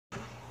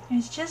I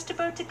was just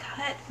about to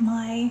cut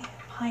my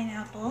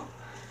pineapple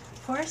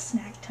for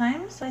snack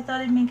time, so I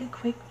thought I'd make a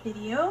quick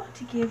video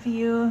to give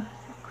you a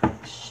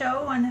quick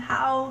show on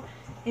how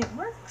it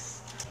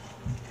works.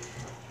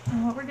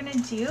 And what we're going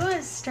to do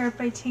is start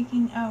by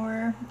taking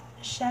our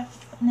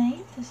chef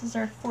knife. This is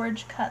our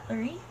forged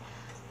cutlery.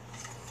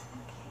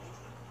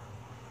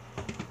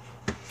 Okay.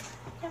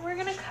 And we're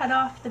going to cut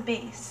off the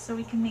base so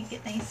we can make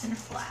it nice and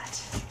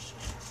flat.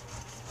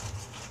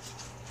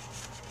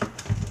 There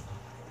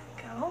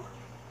we go.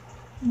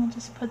 And we'll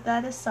just put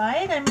that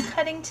aside. I'm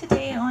cutting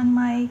today on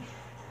my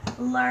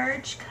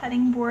large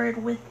cutting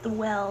board with the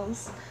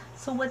wells.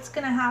 So what's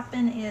going to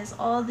happen is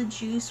all the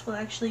juice will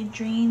actually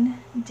drain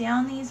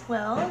down these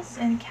wells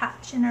and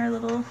catch in our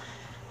little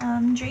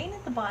drain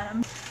at the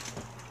bottom.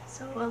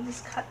 So we'll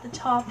just cut the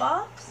top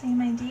off,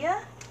 same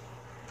idea.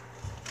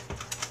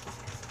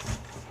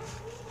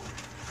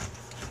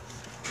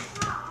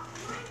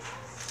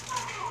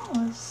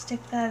 We'll just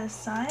stick that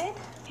aside.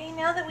 Okay,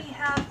 now that we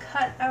have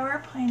cut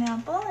our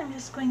pineapple, I'm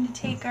just going to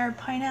take our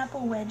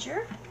pineapple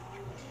wedger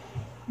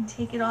and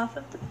take it off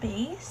of the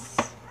base.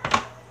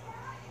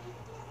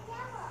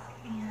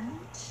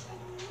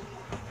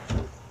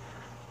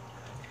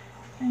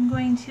 I'm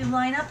going to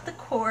line up the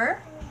core.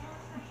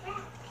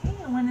 Okay,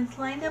 and when it's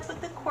lined up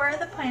with the core of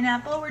the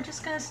pineapple, we're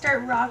just going to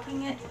start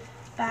rocking it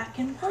back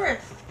and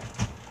forth.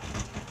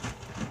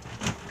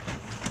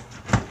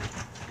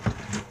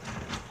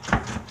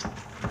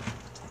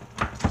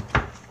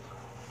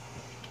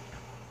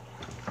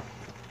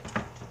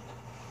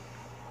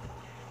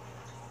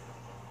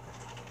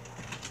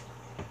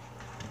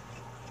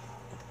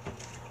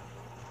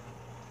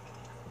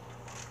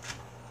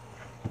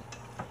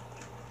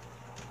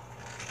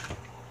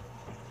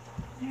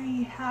 There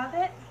you have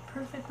it,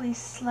 perfectly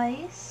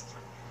sliced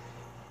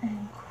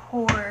and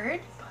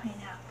cored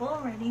pineapple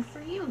ready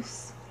for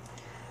use.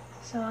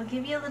 So I'll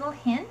give you a little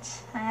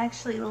hint. I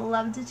actually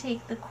love to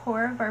take the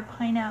core of our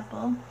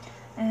pineapple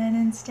and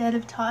instead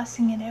of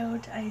tossing it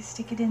out, I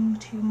stick it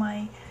into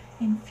my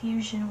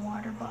infusion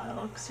water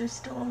bottle because there's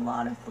still a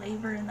lot of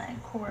flavor in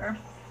that core.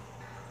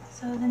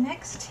 So the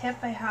next tip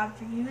I have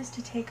for you is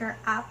to take our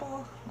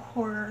apple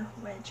core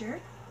wedger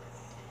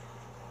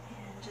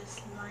and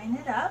just line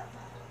it up.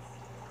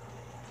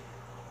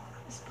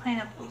 This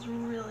pineapple's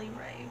really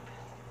ripe,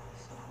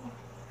 so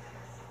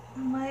I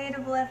might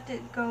have left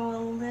it go a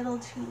little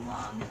too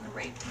long in the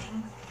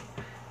ripening,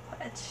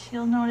 but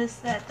you'll notice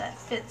that that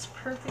fits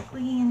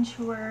perfectly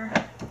into our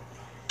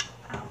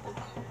apple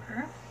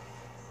core.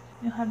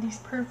 You'll have these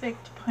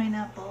perfect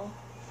pineapple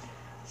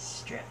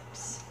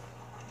strips.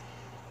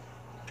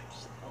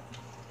 So,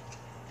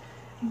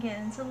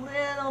 again, it's a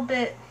little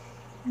bit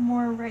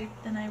more ripe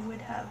than I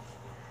would have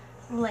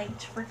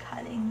liked for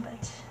cutting,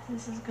 but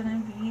this is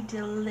gonna be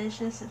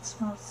delicious. It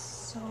smells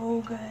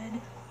so good.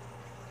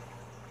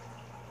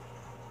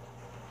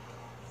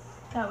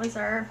 That was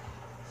our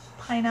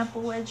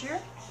pineapple wedger,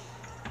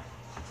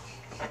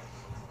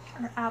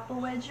 our apple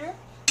wedger,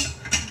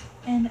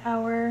 and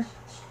our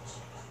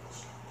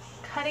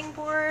cutting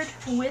board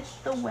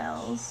with the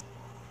wells.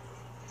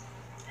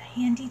 A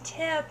handy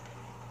tip.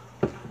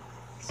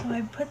 So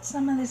I put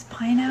some of this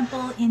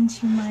pineapple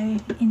into my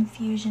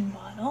infusion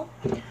bottle.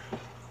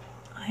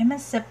 I'm a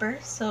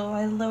sipper, so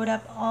I load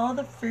up all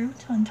the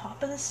fruit on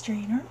top of the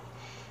strainer.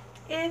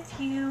 If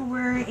you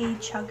were a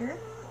chugger,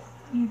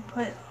 you'd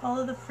put all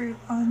of the fruit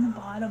on the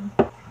bottom.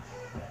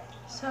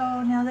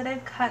 So now that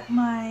I've cut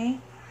my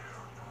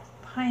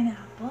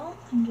pineapple,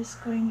 I'm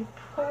just going to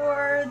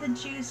pour the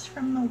juice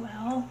from the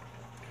well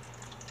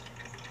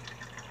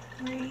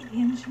right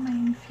into my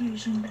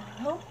infusion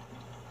bottle.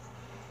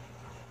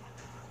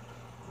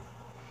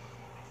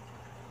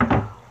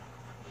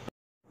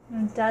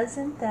 And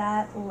doesn't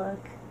that look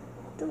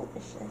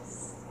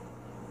delicious?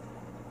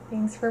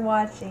 Thanks for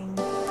watching.